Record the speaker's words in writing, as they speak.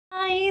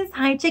guys,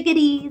 hi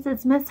chickadees,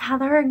 it's Miss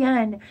Heather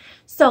again.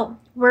 So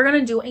we're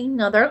gonna do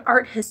another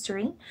art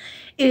history.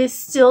 It is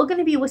still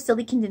gonna be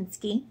Wassily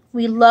Kandinsky.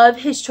 We love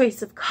his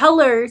choice of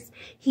colors.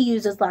 He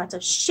uses lots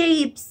of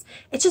shapes.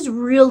 It's just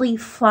really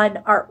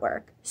fun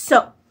artwork.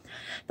 So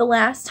the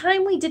last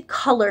time we did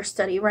color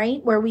study,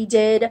 right, where we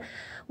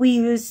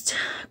used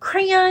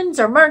crayons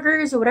or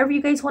markers or whatever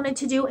you guys wanted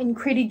to do and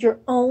created your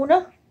own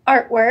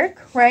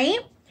artwork, right?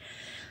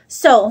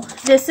 So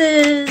this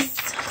is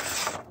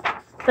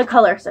the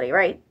color study,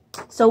 right?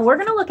 So we're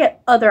going to look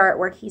at other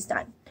artwork he's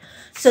done.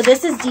 So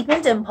this is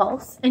Deepened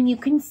Impulse, and you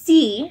can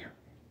see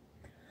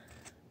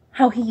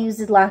how he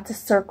uses lots of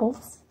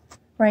circles,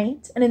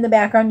 right? And in the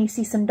background you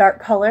see some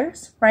dark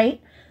colors,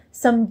 right?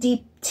 Some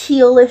deep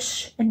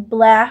tealish and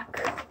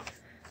black.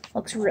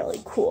 Looks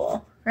really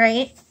cool,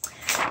 right?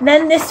 And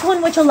then this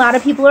one, which a lot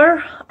of people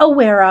are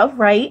aware of,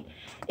 right?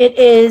 It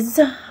is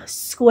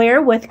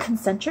square with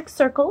concentric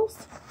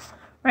circles,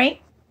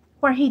 right?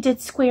 Where he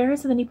did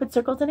squares and then he put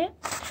circles in it.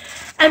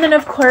 And then,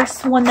 of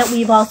course, one that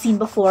we've all seen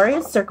before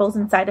is circles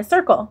inside a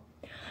circle.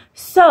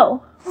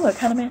 So, oh, it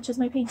kind of matches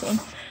my painting.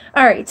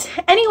 All right.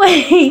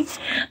 Anyway,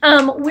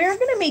 we're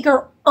going to make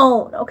our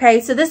own,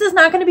 okay? So this is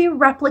not going to be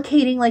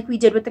replicating like we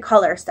did with the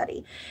color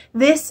study.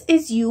 This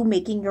is you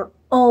making your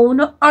own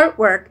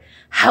artwork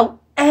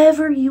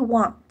however you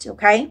want,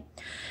 okay?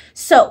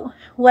 So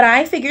what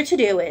I figured to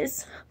do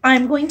is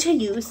I'm going to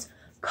use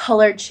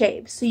colored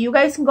shapes. So you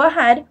guys can go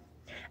ahead,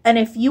 and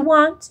if you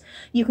want,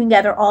 you can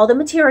gather all the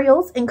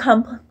materials and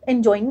come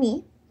and join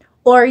me,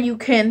 or you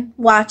can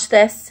watch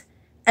this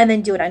and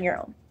then do it on your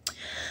own.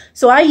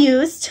 So I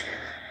used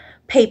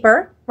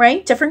paper,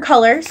 right? Different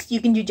colors. You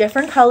can do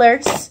different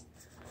colors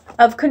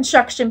of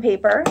construction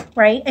paper,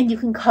 right? And you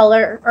can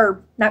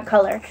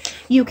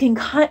you can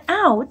cut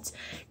out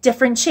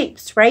different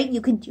shapes, right?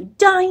 You can do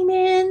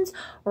diamonds,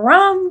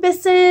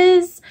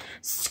 rhombuses,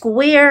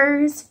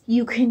 squares.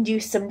 You can do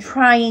some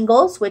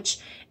triangles, which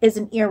is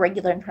an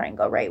irregular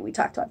triangle, right? We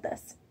talked about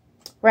this,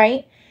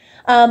 right?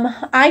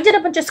 I did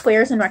a bunch of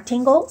squares and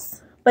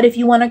rectangles, but if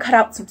you want to cut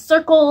out some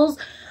circles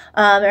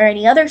or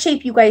any other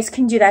shape, you guys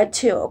can do that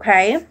too,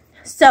 okay?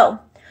 So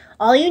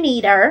all you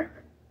need are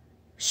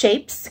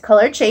shapes,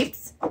 colored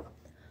shapes,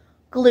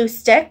 glue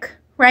stick,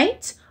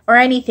 right? Or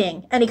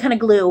anything, any kind of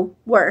glue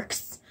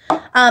works.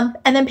 And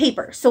then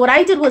paper. So what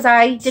I did was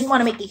I didn't want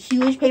to make a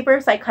huge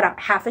paper, so I cut out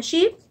half a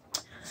sheet.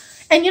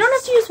 And you don't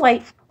have to use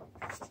white.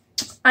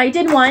 I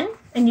did one,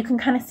 and you can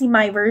kind of see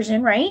my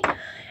version, right?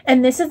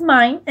 And this is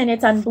mine, and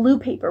it's on blue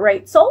paper,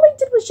 right? So all I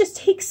did was just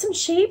take some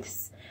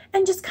shapes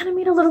and just kind of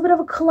made a little bit of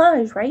a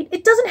collage, right?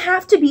 It doesn't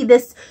have to be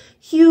this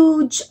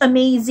huge,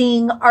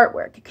 amazing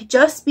artwork. It could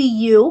just be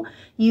you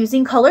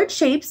using colored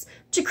shapes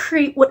to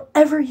create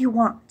whatever you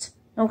want,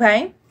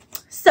 okay?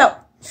 So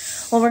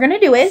what we're going to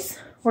do is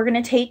we're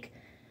going to take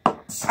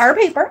our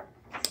paper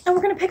and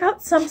we're going to pick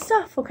out some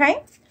stuff,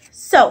 okay?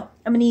 So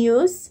I'm going to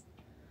use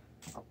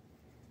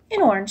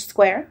an orange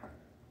square,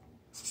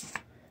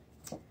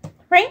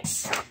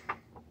 right?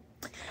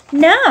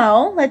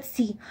 Now, let's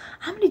see.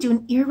 I'm going to do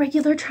an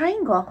irregular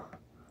triangle.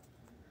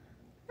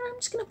 I'm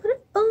just going to put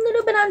it a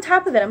little bit on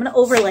top of it. I'm going to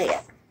overlay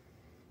it,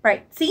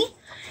 right? See?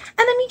 And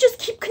then you just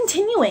keep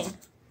continuing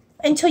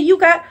until you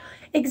got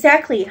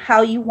exactly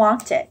how you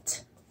want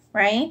it,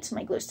 right?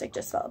 My glue stick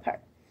just fell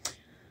apart.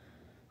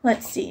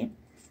 Let's see.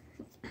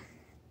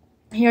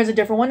 Here's a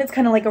different one. It's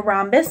kind of like a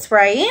rhombus,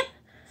 right?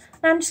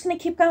 And I'm just going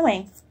to keep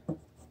going,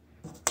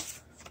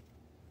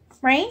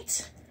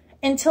 right?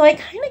 Until I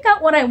kind of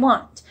got what I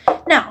want.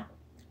 Now,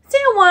 say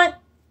I want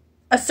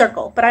a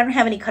circle, but I don't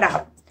have any cut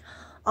out.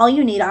 All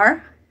you need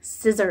are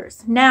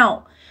scissors.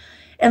 Now,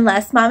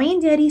 unless mommy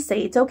and daddy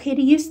say it's okay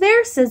to use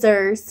their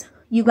scissors,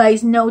 you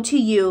guys know to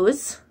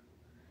use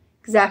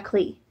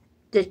exactly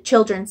the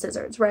children's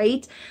scissors,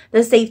 right?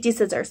 The safety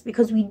scissors,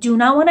 because we do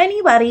not want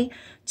anybody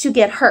to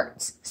get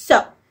hurt.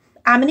 So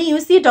I'm going to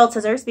use the adult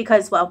scissors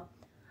because, well,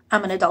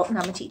 I'm an adult and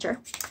I'm a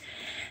teacher.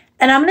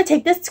 And I'm going to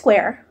take this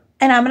square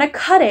and I'm going to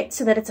cut it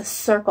so that it's a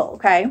circle,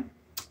 okay?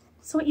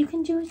 So what you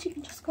can do is you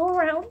can just go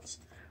around,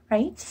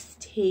 right?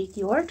 Take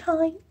your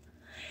time.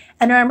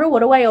 And remember,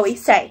 what do I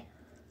always say?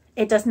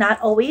 It does not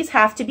always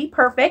have to be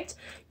perfect.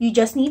 You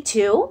just need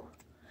to,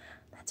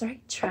 that's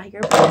right, try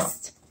your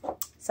best.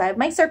 So I have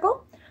my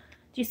circle.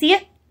 Do you see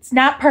it? It's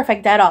not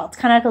perfect at all. It's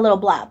kind of like a little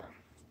blob.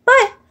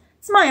 But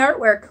it's my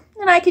artwork,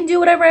 and I can do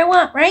whatever I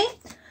want, right?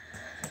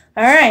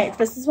 All right,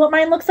 this is what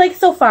mine looks like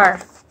so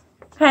far.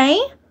 Okay?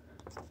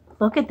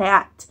 Look at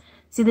that.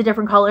 See the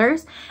different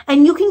colors?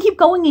 And you can keep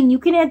going and you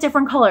can add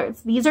different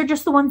colors. These are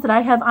just the ones that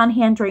I have on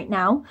hand right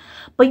now,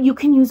 but you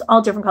can use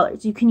all different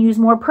colors. You can use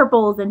more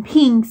purples and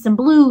pinks and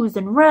blues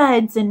and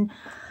reds and,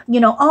 you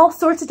know, all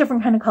sorts of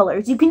different kind of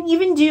colors. You can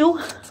even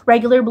do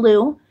regular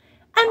blue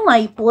and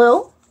light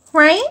blue,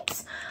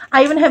 right?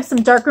 I even have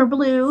some darker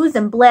blues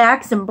and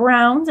blacks and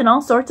browns and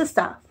all sorts of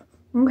stuff,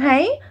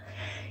 okay?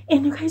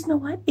 And you guys know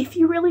what? If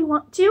you really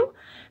want to,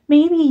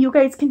 maybe you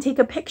guys can take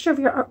a picture of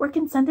your artwork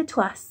and send it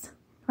to us,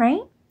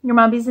 right? Your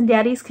mommies and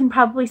daddies can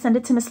probably send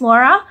it to Miss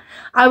Laura.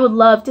 I would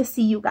love to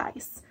see you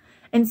guys.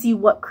 and see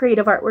what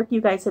creative artwork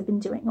you guys have been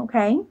doing,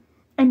 okay?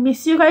 I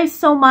miss you guys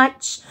so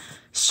much.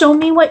 Show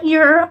me what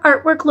your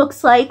artwork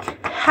looks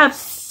like. Have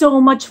so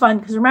much fun,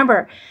 because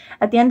remember,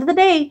 at the end of the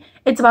day,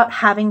 it's about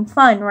having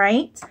fun,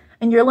 right?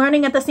 And you're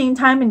learning at the same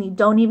time and you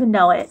don't even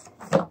know it.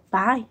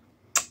 Bye.